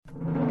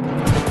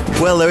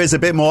Well, there is a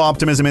bit more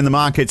optimism in the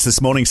markets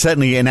this morning,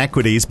 certainly in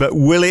equities, but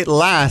will it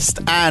last?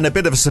 And a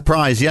bit of a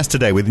surprise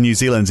yesterday with New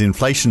Zealand's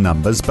inflation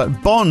numbers,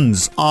 but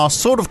bonds are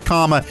sort of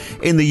calmer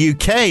in the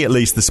UK, at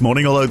least this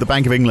morning, although the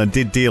Bank of England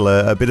did deal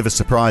a bit of a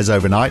surprise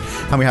overnight.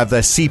 And we have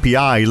their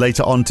CPI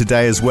later on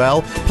today as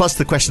well, plus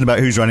the question about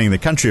who's running the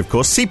country, of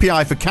course.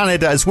 CPI for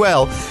Canada as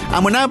well.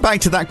 And we're now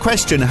back to that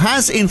question,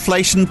 has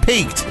inflation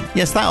peaked?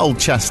 Yes, that old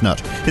chestnut.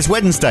 It's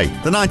Wednesday,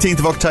 the 19th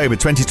of October,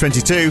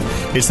 2022.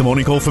 It's the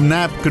morning call from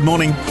NAB. Good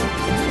morning.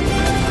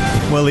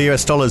 Well, the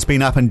US dollar's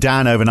been up and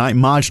down overnight,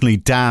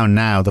 marginally down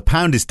now. The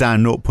pound is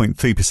down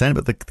 0.3%,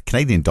 but the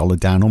Canadian dollar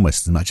down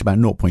almost as much, about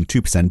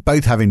 0.2%.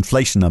 Both have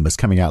inflation numbers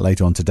coming out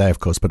later on today, of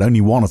course, but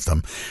only one of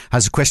them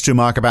has a question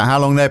mark about how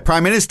long their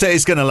Prime Minister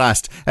is going to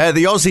last.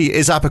 The Aussie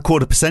is up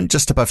 0.25%,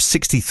 just above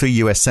 63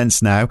 US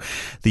cents now.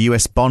 The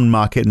US bond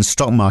market and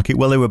stock market,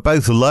 well, they were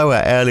both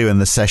lower earlier in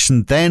the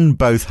session, then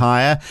both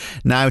higher.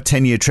 Now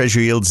 10-year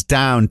Treasury yields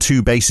down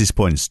 2 basis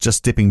points,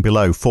 just dipping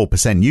below 4%.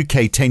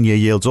 UK 10-year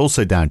yields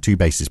also down 2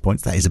 basis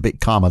points. That is a bit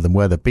calmer than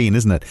where they've been,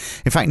 isn't it?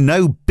 In fact,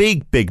 no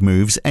big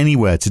moves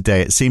anywhere today,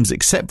 it seems,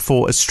 except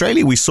for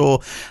Australia. We saw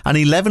an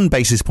 11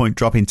 basis point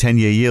drop in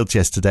 10-year yields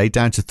yesterday,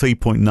 down to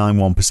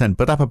 3.91%,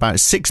 but up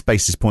about 6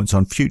 basis points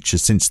on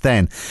futures since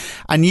then.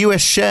 And US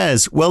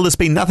shares, well, there's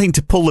been nothing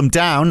to pull them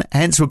down.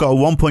 Hence, we've got a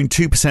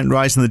 1.2%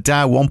 rise in the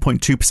Dow,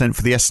 1.2%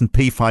 for the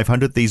S&P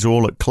 500. These are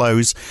all at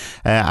close,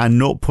 and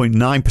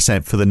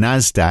 0.9% for the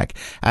NASDAQ.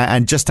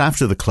 And just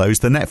after the close,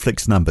 the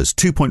Netflix numbers,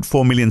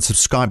 2.4 million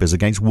subscribers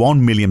against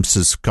 1 million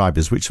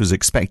subscribers, which was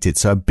expected.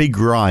 So a big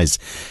rise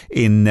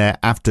in the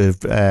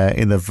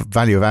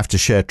value of after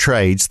share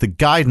trades. The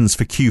guidance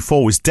for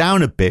Q4 was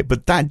down a bit,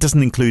 but that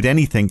doesn't include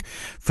anything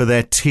for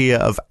their tier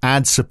of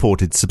ad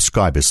supported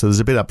subscribers. So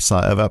there's a bit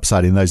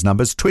upside in those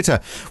numbers.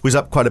 Twitter was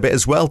up quite a bit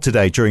as well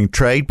today during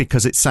trade,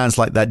 because it sounds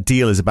like that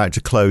deal is about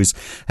to close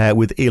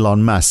with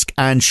Elon Musk.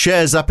 And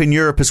shares up in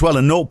Europe as well,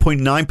 a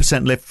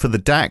 0.9% lift for the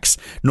DAX,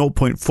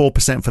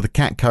 0.4% for the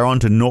CAC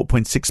 40, and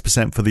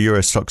 0.6% for the Euro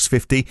Stoxx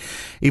 50.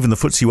 Even the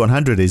FTSE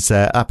 100 is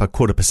up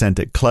 0.25%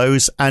 at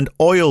close, and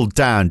oil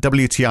down.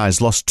 WTI has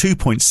lost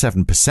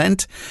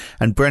 2.7%,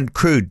 and Brent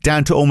crude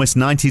down to almost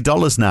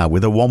 $90 now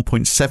with a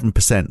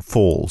 1.7%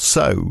 fall.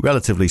 So,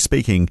 relatively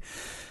speaking,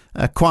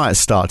 a quiet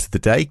start to the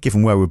day,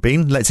 given where we've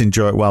been. Let's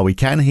enjoy it while we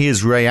can.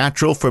 Here's Ray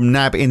Attrell from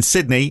NAB in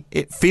Sydney.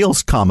 It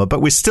feels calmer,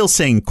 but we're still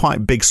seeing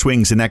quite big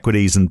swings in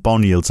equities and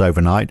bond yields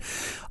overnight.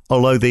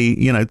 Although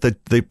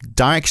the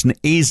direction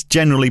is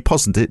generally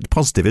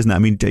positive, isn't it? I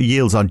mean,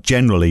 yields are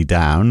generally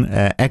down,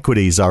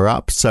 equities are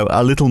up, so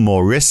a little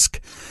more risk,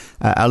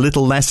 a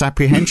little less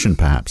apprehension,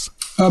 perhaps.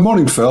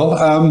 Morning, Phil.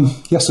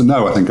 Yes and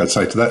no, I think I'd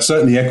say to that.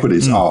 Certainly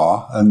equities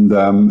are, and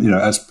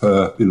as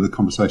per the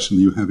conversation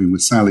you were having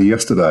with Sally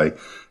yesterday,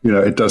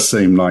 it does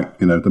seem like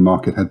the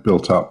market had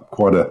built up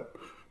quite a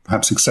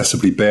perhaps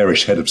excessively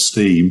bearish head of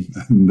steam.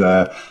 And,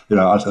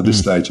 at this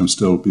stage, I'm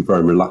still be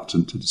very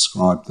reluctant to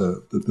describe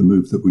the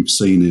move that we've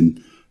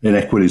seen in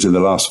equities in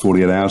the last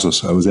 48 hours or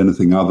so as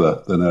anything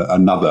other than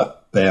another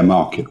bear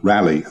market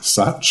rally as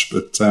such.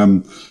 But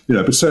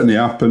certainly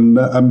up.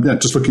 And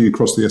just looking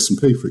across the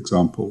S&P, for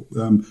example,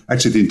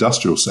 actually the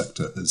industrial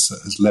sector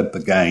has led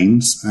the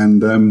gains.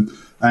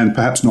 And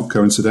perhaps not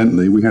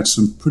coincidentally, we had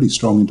some pretty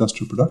strong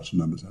industrial production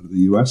numbers out of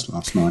the US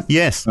last night.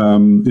 Yes.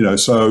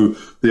 So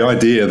the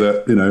idea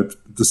that,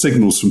 the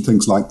signals from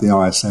things like the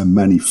ISM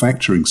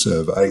manufacturing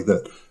survey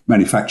that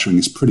manufacturing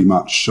is pretty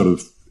much sort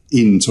of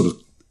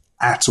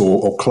at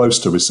or close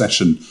to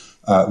recession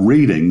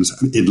readings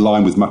in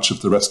line with much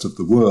of the rest of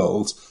the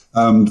world.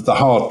 The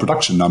hard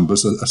production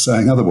numbers are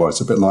saying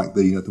otherwise, a bit like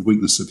the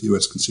weakness of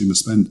US consumer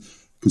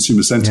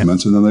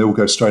sentiment, and then they all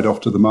go straight off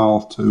to the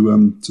mall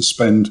to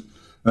spend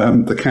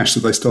the cash that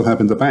they still have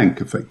in the bank,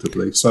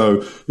 effectively.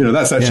 So,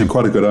 that's actually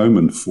quite a good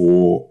omen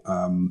for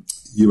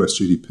US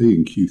GDP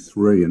in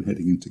Q3 and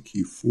heading into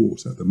Q4.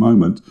 So at the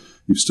moment,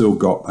 you've still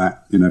got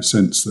that,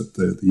 sense that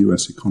the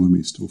US economy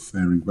is still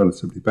faring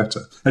relatively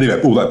better.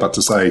 Anyway, all that but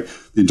to say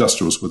the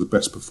industrials were the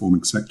best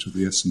performing sector of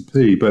the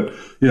S&P. But,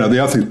 the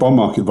other thing is bond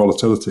market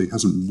volatility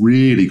hasn't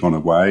really gone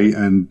away.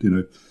 And,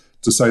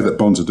 to say that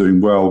bonds are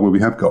doing well, we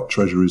have got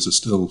treasuries are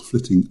still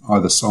flitting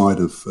either side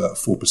of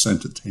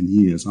 4% at 10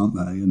 years, aren't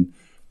they? And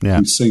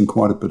we've seen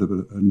quite a bit of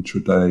an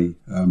intraday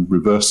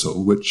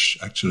reversal, which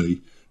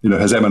actually,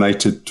 has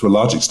emanated to a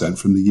large extent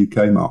from the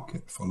UK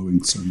market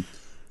following some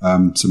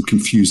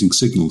confusing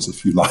signals,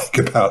 if you like,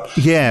 about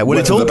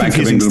it's all the Bank of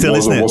confusing England still,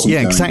 was isn't or it? wasn't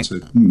Yeah, going exactly.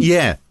 to.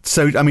 Yeah.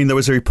 So, I mean, there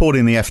was a report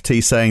in the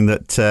FT saying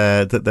that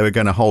they were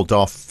going to hold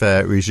off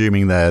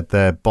resuming their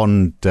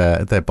bond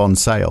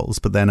sales,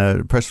 but then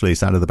a press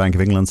release out of the Bank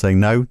of England saying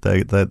no,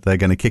 they're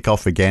going to kick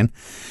off again.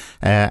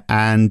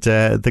 And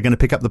they're going to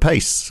pick up the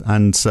pace,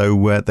 and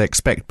so they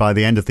expect by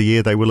the end of the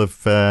year they will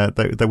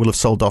have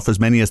sold off as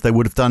many as they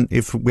would have done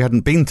if we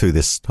hadn't been through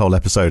this whole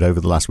episode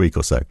over the last week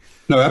or so.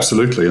 No,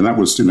 absolutely, and that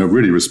was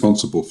really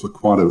responsible for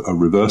quite a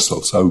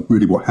reversal. So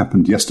really, what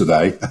happened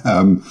yesterday,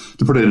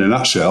 to put it in a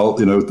nutshell,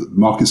 the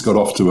market markets got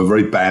off to a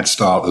very bad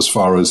start as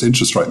far as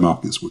interest rate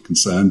markets were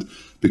concerned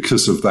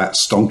because of that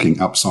stonking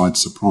upside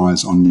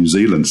surprise on New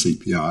Zealand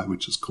CPI,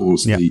 which has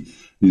caused the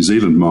New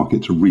Zealand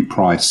market to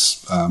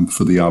reprice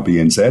for the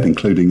RBNZ,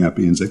 including our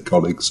BNZ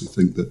colleagues who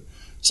think that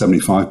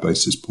 75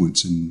 basis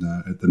points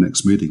at the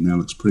next meeting now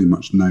looks pretty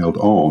much nailed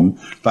on.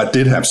 That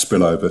did have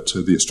spillover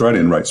to the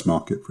Australian rates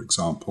market, for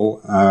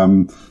example,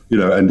 and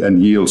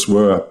yields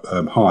were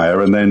higher.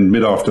 And then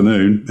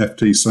mid-afternoon,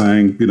 FT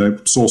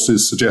saying,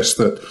 sources suggest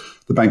that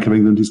the Bank of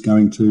England is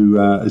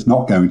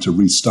not going to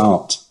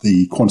restart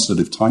the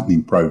quantitative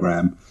tightening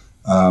program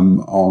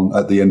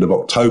at the end of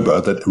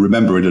October. That,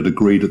 remember, it had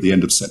agreed at the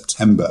end of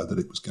September that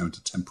it was going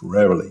to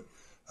temporarily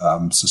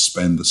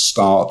suspend the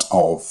start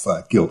of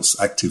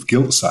active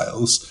gilt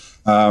sales.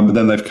 But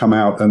then they've come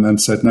out and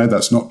said, no,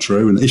 that's not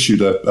true, and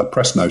issued a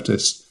press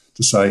notice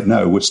to say,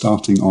 no, we're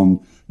starting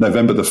on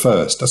November the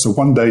 1st. That's a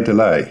one-day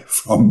delay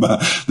from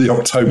the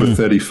October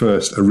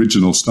 31st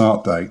original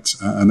start date.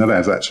 And that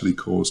has actually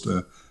caused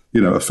a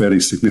fairly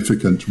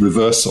significant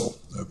reversal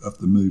of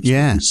the moves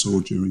that we saw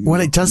during. Well,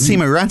 it does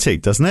seem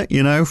erratic, doesn't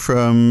it?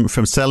 From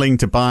selling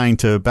to buying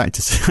to back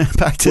to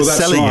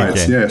selling right,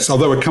 again. Yes,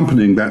 although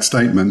accompanying that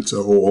statement,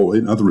 or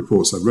in other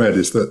reports I've read,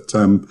 is that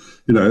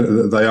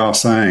they are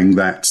saying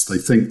that they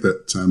think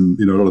that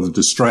a lot of the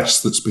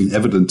distress that's been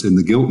evident in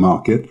the gilt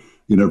market,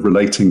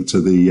 relating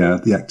to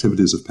the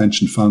activities of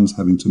pension funds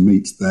having to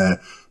meet their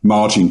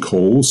margin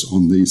calls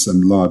on these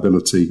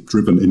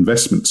liability-driven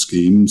investment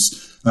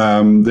schemes.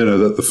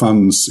 That the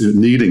funds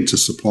needing to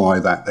supply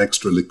that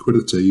extra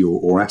liquidity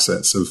or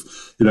assets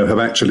have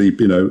actually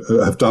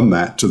have done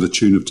that to the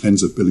tune of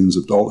tens of billions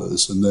of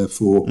dollars, and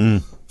therefore,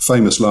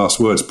 famous last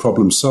words,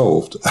 problem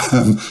solved,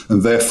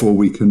 and therefore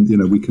we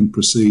can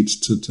proceed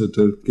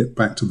to get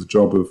back to the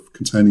job of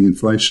containing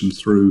inflation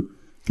through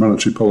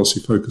monetary policy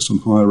focused on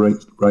higher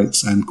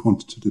rates and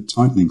quantitative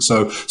tightening.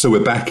 So we're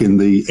back in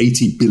the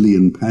 £80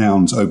 billion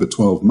over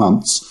 12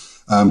 months.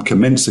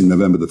 Commencing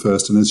November the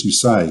 1st. And as you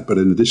say, but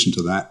in addition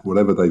to that,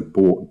 whatever they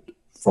bought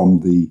from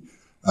the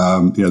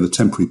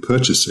temporary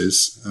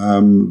purchases,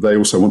 they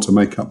also want to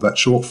make up that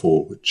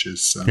shortfall, which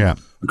is,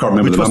 I can't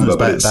remember the number,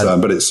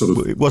 but it's sort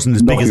of it wasn't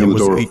as big as it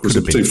could have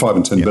been. Between 5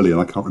 and 10 billion.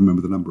 I can't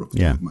remember the number off the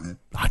top of my head.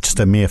 Just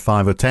a mere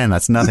 5 or 10.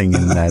 That's nothing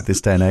in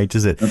this day and age,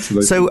 is it?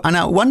 Absolutely. So, and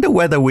I wonder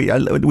whether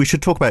we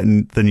should talk about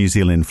the New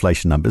Zealand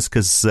inflation numbers,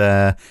 because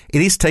it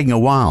is taking a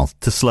while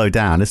to slow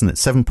down, isn't it?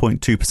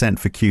 7.2%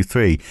 for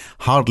Q3,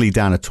 hardly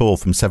down at all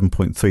from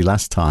 7.3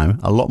 last time,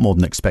 a lot more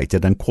than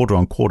expected. And quarter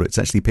on quarter, it's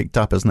actually picked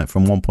up, isn't it,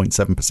 from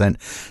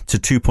 1.7% to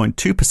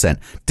 2.2%,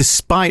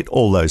 despite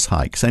all those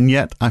hikes. And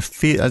yet I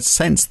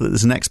sense that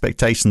there's an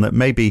expectation that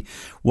maybe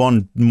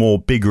one more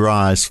big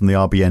rise from the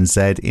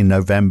RBNZ in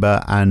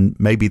November, and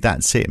maybe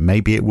that's it.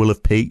 Maybe it will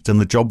have peaked and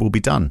the job will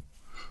be done.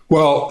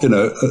 Well,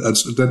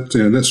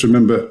 let's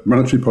remember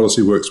monetary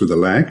policy works with a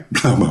lag,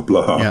 blah, blah,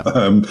 blah.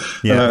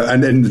 Yeah.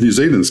 And in New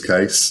Zealand's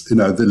case,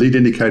 the lead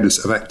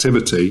indicators of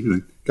activity,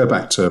 let's go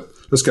back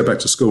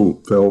to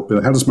school, Phil.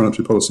 How does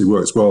monetary policy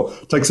work? Well,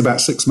 it takes about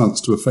 6 months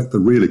to affect the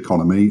real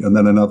economy, and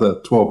then another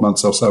 12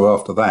 months or so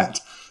after that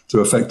to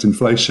affect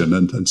inflation.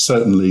 And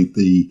certainly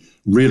the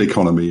real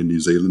economy in New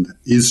Zealand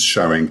is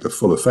showing the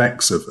full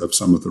effects of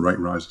some of the rate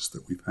rises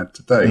that we've had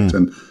to date.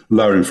 And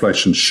lower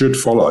inflation should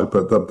follow,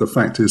 but the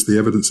fact is the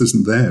evidence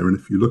isn't there. And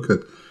if you look at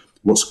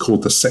what's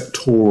called the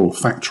sectoral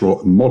factor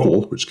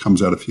model, which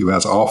comes out a few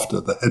hours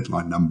after the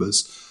headline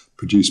numbers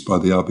produced by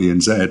the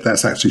RBNZ,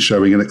 that's actually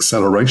showing an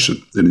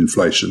acceleration in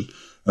inflation.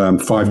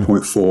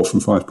 5.4 from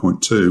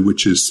 5.2,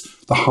 which is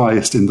the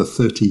highest in the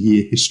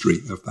 30-year history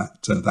of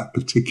that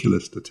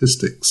particular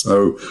statistic.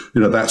 So,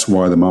 that's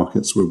why the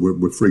markets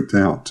were freaked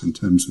out in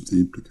terms of the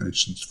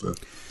implications for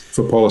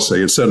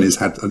policy. It certainly has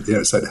had,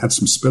 it had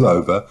some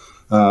spillover,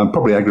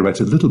 probably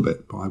aggravated a little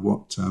bit by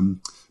what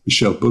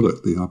Michelle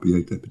Bullock, the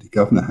RBA Deputy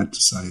Governor, had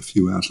to say a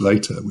few hours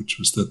later, which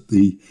was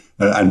that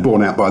and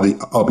borne out by the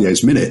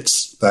RBA's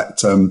minutes,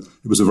 that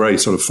it was a very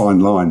sort of fine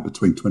line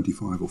between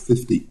 25 or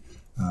 50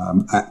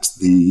 at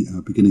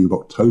the beginning of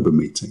October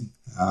meeting.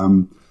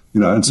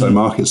 And so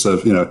markets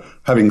have,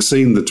 having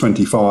seen the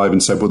 25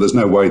 and said, well, there's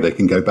no way they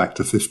can go back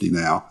to 50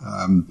 now,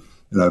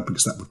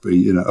 because that would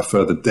be, a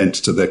further dent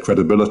to their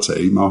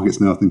credibility. Markets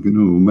now thinking,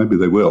 oh, maybe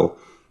they will,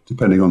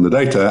 depending on the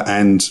data.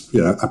 And,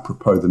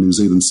 apropos the New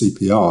Zealand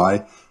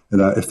CPI,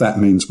 if that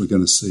means we're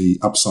going to see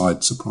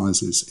upside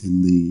surprises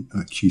in the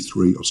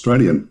Q3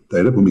 Australian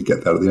data when we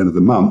get that at the end of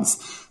the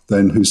month,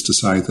 then who's to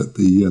say that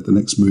the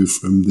next move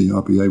from the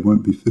RBA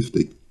won't be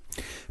 50?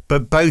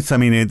 But both, I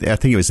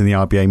think it was in the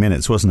RBA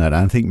minutes, wasn't it? And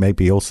I think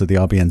maybe also the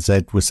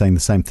RBNZ was saying the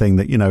same thing,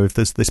 that, if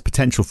there's this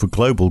potential for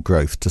global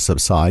growth to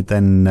subside,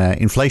 then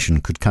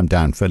inflation could come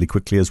down fairly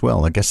quickly as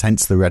well. I guess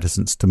hence the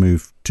reticence to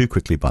move too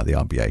quickly by the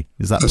RBA.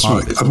 Is that That's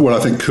part right. of it? Well,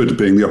 I think could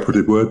being the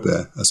operative word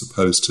there, as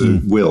opposed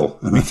to will.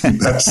 And I think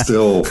that's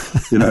still,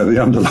 the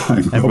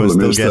underlying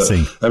problem is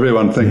guessing. That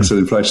everyone thinks that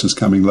inflation's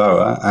coming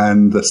lower,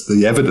 and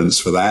the evidence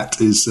for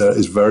that is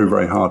very,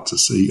 very hard to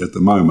see at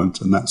the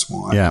moment. And that's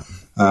why,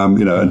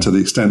 and to the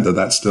extent that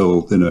that's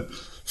still,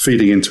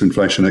 feeding into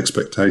inflation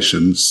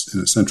expectations.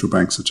 Central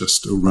banks are just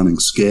still running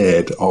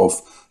scared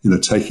of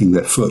taking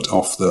their foot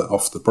off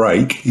the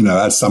brake.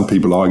 As some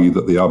people argue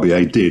that the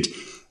RBA did,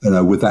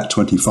 with that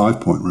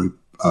 25-point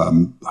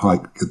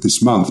hike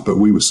this month, but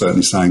we were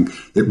certainly saying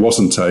it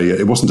wasn't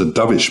a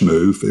dovish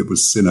move. It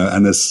was,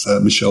 and as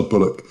Michelle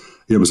Bullock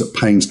was at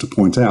pains to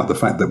point out, the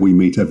fact that we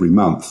meet every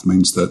month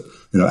means that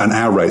and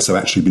our rates have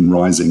actually been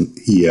rising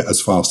here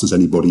as fast as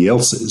anybody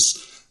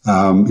else's.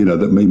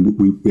 That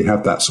mean we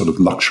have that sort of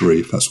luxury,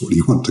 if that's what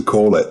you want to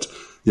call it,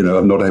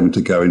 of not having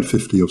to go in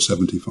 50 or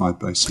 75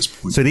 basis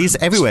points. So it is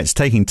everywhere. It's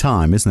taking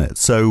time, isn't it?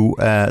 So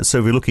if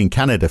we look in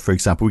Canada, for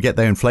example, we get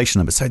their inflation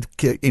numbers. So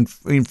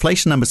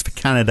inflation numbers for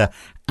Canada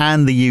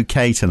and the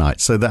UK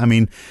tonight. So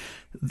that,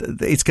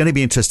 it's going to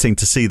be interesting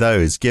to see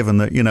those, given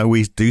that,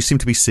 we do seem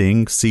to be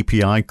seeing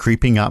CPI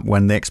creeping up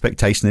when the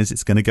expectation is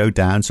it's going to go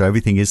down. So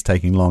everything is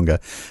taking longer.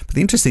 But the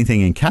interesting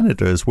thing in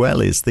Canada as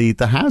well is the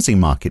housing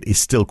market is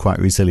still quite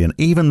resilient,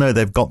 even though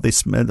they've got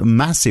this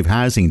massive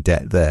housing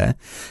debt there.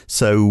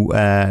 So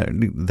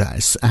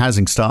the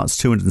housing starts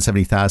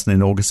 270,000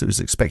 in August. It was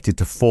expected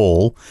to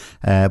fall,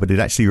 but it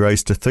actually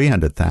rose to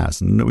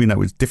 300,000.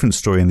 It's a different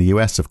story in the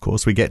US, of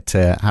course. We get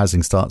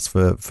housing starts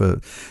for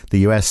the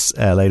US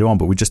later on,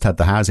 but we just had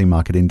the housing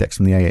market index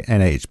from the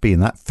NAHB,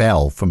 and that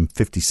fell from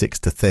 56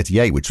 to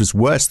 38, which was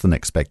worse than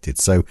expected.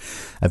 So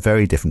a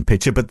very different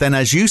picture. But then,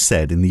 as you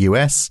said, in the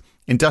US,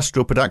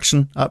 industrial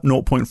production up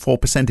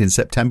 0.4% in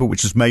September,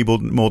 which is maybe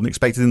more than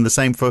expected, and the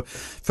same for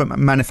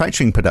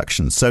manufacturing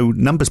production. So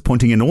numbers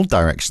pointing in all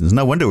directions.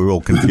 No wonder we're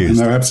all confused.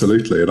 No,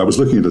 absolutely. And I was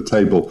looking at a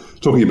table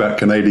talking about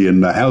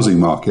Canadian housing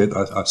market.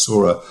 I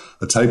saw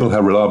a table, how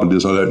reliable it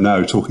is, I don't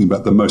know, talking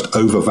about the most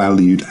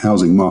overvalued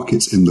housing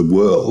markets in the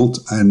world.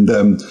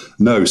 And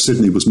no,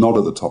 Sydney was not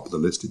at the top of the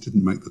list. It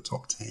didn't make the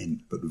top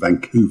 10, but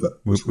Vancouver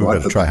was right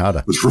at the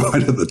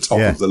top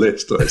of the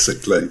list,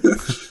 basically.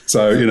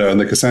 So, and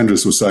the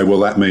Cassandras will say,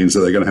 well, that means that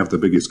they're going to have the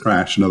biggest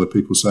crash. And other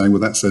people saying, well,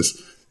 that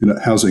says,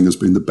 housing has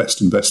been the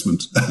best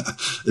investment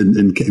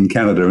in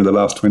Canada in the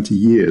last 20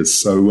 years.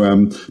 So,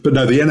 but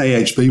no, the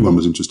NAHB one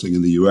was interesting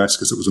in the US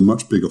because it was a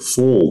much bigger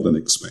fall than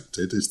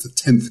expected. It's the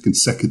 10th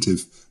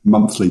consecutive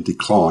monthly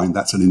decline.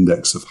 That's an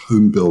index of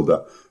home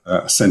builder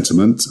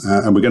sentiment.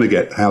 And we're going to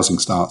get housing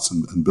starts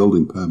and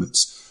building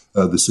permits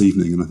this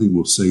evening. And I think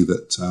we'll see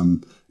that,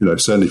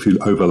 certainly if you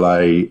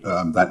overlay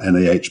that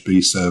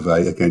NAHB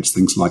survey against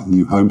things like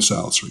new home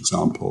sales, for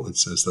example, it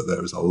says that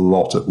there is a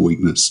lot of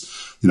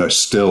weakness,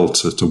 still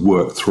to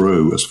work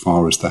through as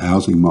far as the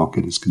housing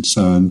market is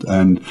concerned.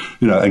 And,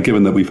 and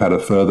given that we've had a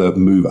further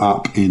move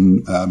up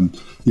in,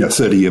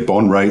 30-year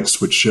bond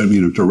rates, which,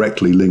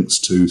 directly links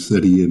to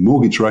 30-year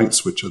mortgage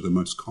rates, which are the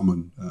most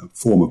common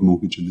form of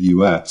mortgage in the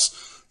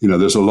US,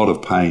 there's a lot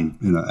of pain,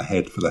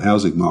 ahead for the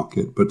housing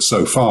market. But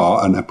so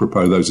far, and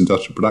apropos those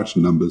industrial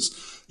production numbers,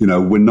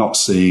 we're not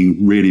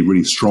seeing really,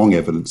 really strong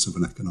evidence of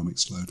an economic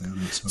slowdown.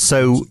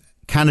 So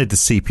Canada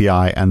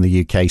CPI and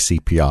the UK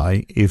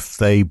CPI, if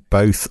they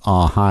both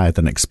are higher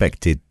than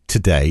expected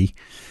today,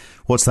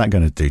 what's that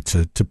going to do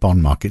to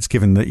bond markets,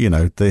 given that,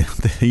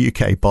 the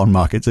UK bond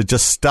markets are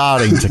just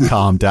starting to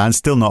calm down,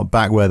 still not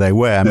back where they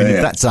were?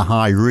 If that's a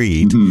high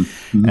read,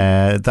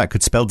 that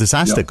could spell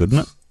disaster, couldn't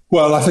it?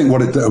 Well, I think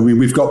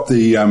we've got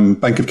the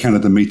Bank of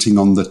Canada meeting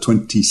on the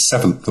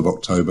 27th of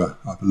October,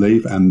 I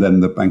believe, and then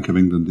the Bank of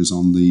England is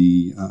on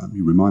the,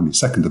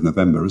 2nd of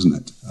November, isn't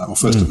it? Or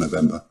 1st of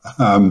November.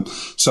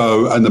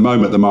 So at the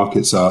moment, the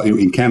markets are,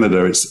 in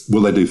Canada, it's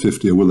will they do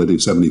 50 or will they do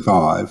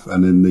 75?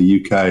 And in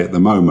the UK at the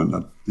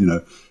moment,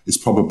 it's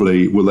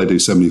probably will they do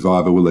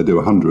 75 or will they do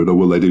 100 or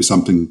will they do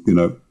something,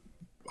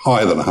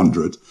 higher than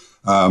 100?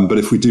 But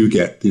if we do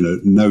get,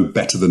 no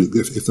better than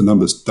if the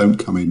numbers don't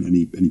come in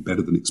any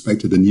better than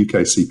expected, and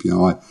UK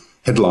CPI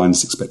headline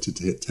is expected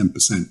to hit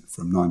 10%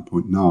 from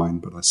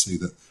 9.9, but I see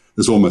that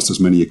there's almost as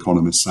many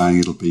economists saying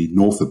it'll be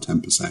north of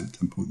 10%,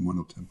 10.1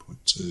 or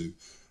 10.2.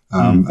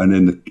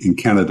 And in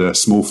Canada, a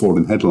small fall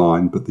in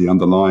headline, but the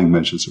underlying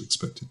measures are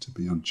expected to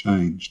be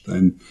unchanged.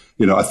 Then,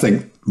 I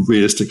think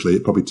realistically,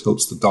 it probably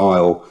tilts the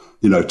dial,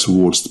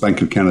 towards the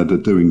Bank of Canada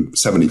doing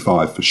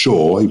 75 for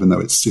sure, even though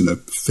it's,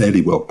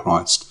 fairly well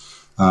priced.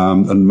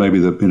 And maybe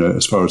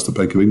as far as the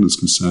Bank of England is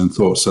concerned,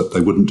 thoughts that they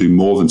wouldn't do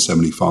more than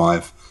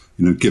 75,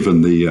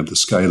 given the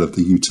scale of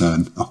the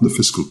U-turn on the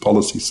fiscal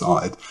policy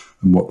side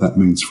and what that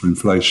means for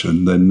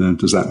inflation. Then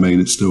does that mean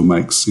it still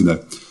makes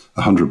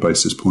 100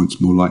 basis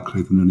points more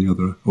likely than any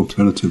other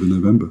alternative in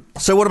November?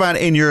 So what about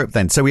in Europe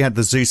then? So we had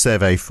the ZOO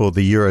survey for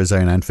the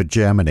Eurozone and for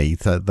Germany.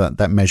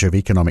 That measure of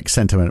economic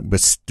sentiment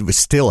was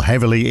still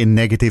heavily in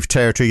negative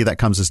territory. That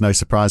comes as no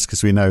surprise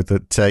because we know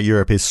that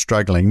Europe is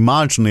struggling,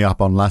 marginally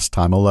up on last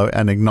time, although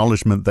an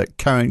acknowledgement that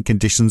current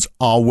conditions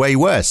are way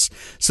worse.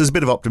 So there's a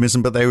bit of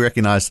optimism, but they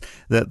recognise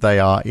that they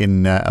are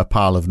in a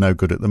pile of no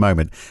good at the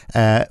moment.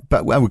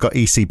 But we've got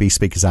ECB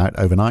speakers out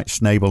overnight,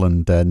 Schnabel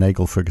and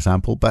Nagel, for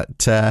example.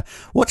 But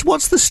what's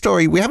What's the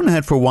story? We haven't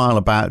heard for a while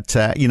about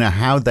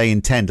how they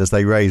intend, as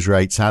they raise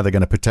rates, how they're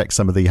going to protect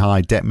some of the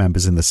high debt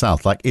members in the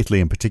south, like Italy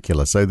in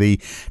particular. So the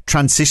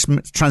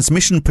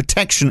Transmission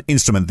Protection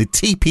Instrument, the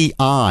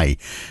TPI,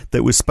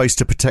 that was supposed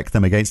to protect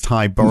them against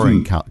high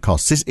borrowing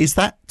costs. Is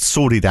that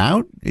sorted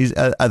out?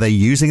 Are they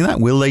using that?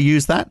 Will they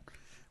use that?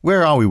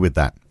 Where are we with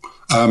that?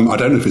 I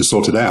don't know if it's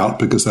sorted out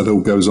because that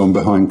all goes on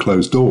behind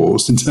closed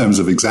doors in terms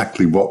of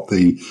exactly what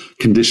the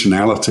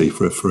conditionality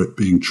for it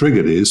being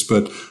triggered is.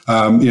 But,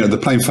 the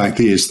plain fact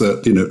is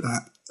that,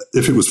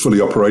 if it was fully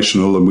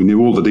operational and we knew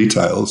all the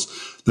details,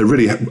 there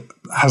really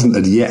hasn't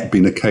as yet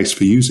been a case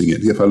for using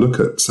it. If I look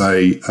at,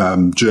 say,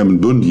 German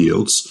Bund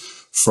yields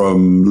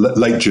from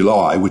late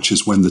July, which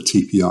is when the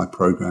TPI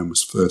program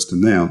was first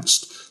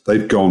announced,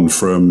 they've gone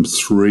from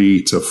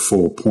 3 to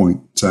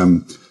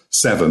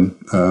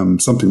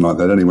 4.7, something like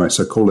that anyway.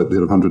 So call it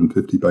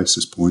 150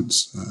 basis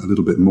points, a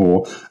little bit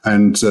more.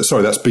 And that's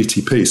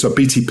BTP. So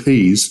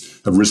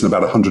BTPs have risen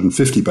about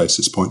 150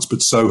 basis points,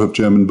 but so have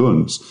German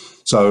Bunds.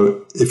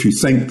 So if you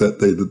think that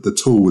the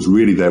tool was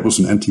really there, it was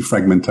an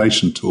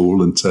anti-fragmentation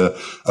tool and to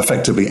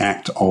effectively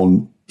act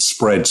on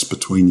spreads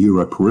between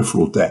euro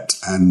peripheral debt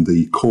and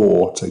the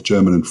core, say,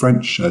 German and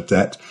French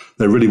debt,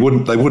 they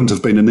wouldn't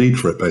have been a need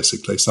for it,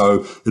 basically.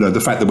 So, the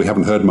fact that we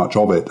haven't heard much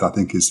of it, I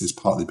think, is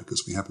partly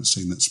because we haven't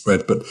seen that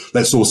spread. But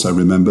let's also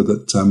remember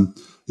that,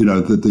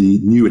 the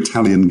new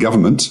Italian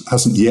government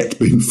hasn't yet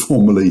been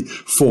formally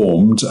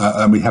formed,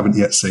 and we haven't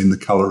yet seen the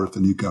colour of the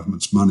new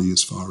government's money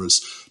as far as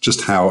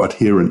just how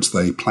adherent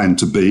they plan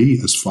to be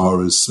as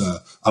far as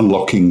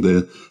unlocking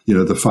the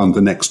fund,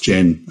 the next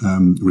gen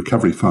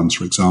recovery funds,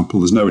 for example.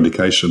 There's no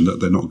indication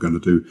that they're not going to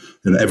do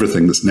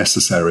everything that's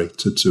necessary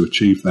to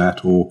achieve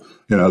that, or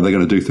they're going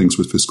to do things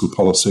with fiscal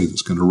policy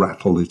that's going to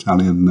rattle the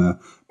Italian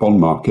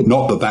bond market.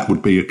 Not that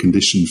would be a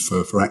condition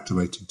for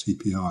activating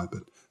TPI,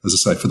 but as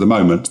I say, for the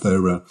moment,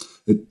 I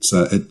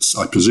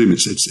presume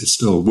it's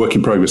still a work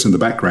in progress in the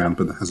background,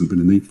 but there hasn't been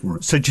a need for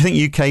it. So do you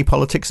think UK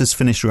politics has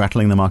finished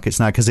rattling the markets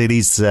now? Because it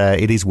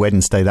is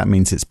Wednesday. That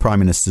means it's Prime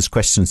Minister's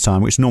questions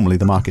time, which normally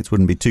the markets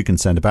wouldn't be too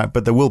concerned about.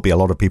 But there will be a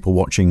lot of people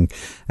watching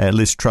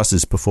Liz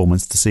Truss's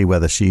performance to see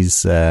whether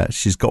she's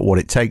got what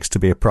it takes to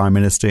be a Prime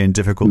Minister in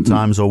difficult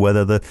times, or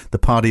whether the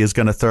party is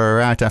going to throw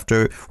her out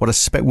after what I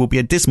suspect will be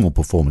a dismal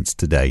performance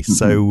today.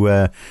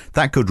 So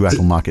that could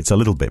rattle markets a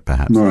little bit,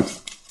 perhaps.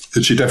 Right.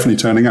 Is she definitely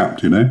turning up,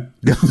 do you know?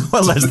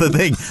 Well, that's the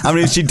thing. I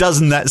mean, if she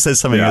doesn't, that says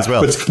something as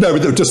well.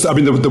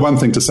 The one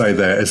thing to say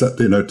there is that,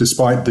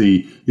 despite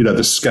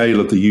the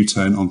scale of the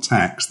U-turn on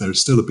tax, there is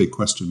still a big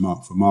question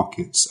mark for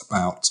markets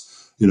about,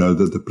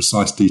 the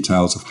precise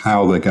details of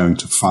how they're going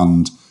to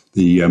fund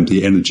the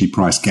energy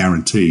price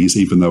guarantees,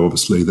 even though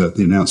obviously the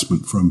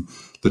announcement from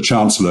the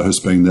Chancellor has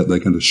been that they're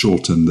going to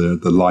shorten the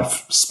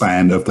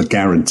lifespan of the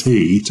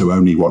guarantee to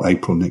only,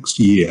 April next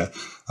year.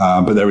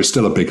 But there is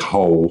still a big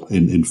hole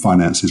in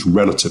finances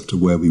relative to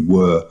where we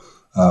were,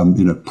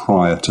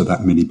 prior to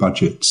that mini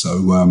budget.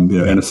 So,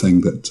 anything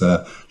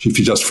that, if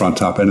you just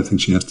front up, anything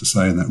she has to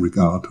say in that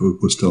regard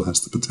still has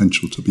the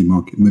potential to be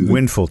market moving.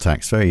 Windfall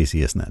tax, very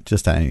easy, isn't it?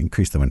 Just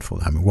increase the windfall.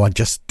 I mean, why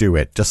just do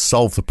it? Just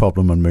solve the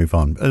problem and move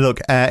on.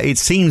 Look, it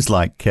seems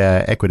like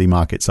equity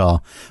markets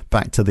are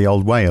back to the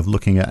old way of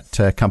looking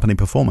at company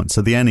performance.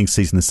 So the earnings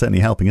season is certainly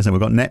helping, isn't it? We've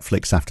got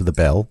Netflix after the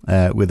bell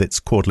with its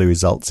quarterly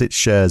results. Its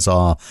shares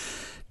are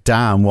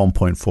down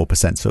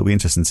 1.4%. So it'll be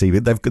interesting to see.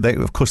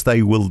 Of course,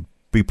 they will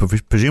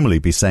presumably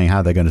be saying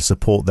how they're going to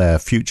support their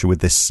future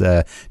with this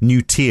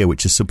new tier,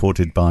 which is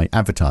supported by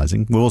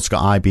advertising. We've also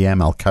got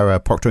IBM,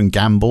 Alcoa, Procter &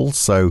 Gamble.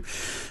 So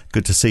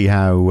good to see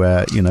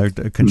how,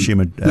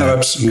 consumer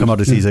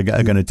commodities are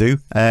going to do.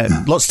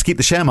 Lots to keep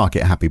the share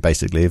market happy,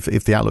 basically,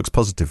 if the outlook's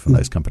positive from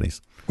those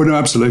companies. Well, no,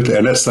 absolutely.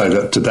 And let's say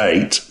that to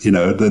date,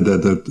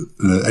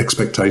 the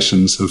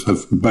expectations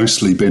have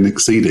mostly been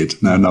exceeded.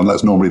 Now,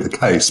 that's normally the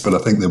case, but I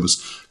think there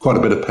was quite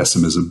a bit of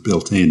pessimism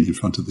built in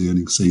front of the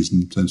earnings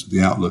season in terms of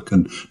the outlook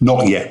and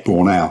not yet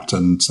borne out.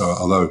 And so,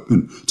 although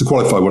to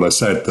qualify what I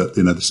said, that,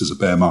 this is a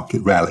bear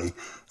market rally,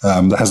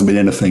 there hasn't been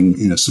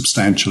anything,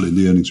 substantial in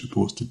the earnings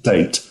reports to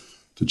date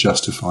to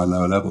justify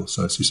lower levels.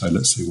 So as you say,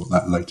 let's see what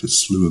that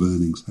latest slew of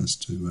earnings has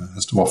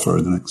to offer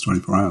in the next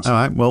 24 hours. All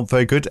right. Well,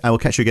 very good. I will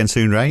catch you again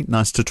soon, Ray.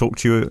 Nice to talk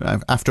to you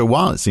after a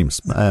while, it seems.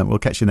 We'll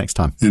catch you next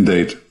time.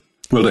 Indeed.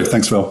 Will do.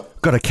 Thanks, Phil.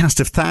 Got a cast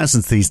of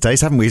thousands these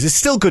days, haven't we? It's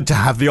still good to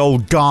have the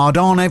old guard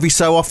on every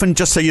so often,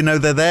 just so you know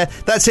they're there.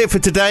 That's it for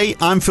today.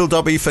 I'm Phil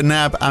Dobbie for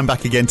NAB. I'm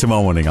back again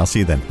tomorrow morning. I'll see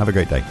you then. Have a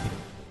great day.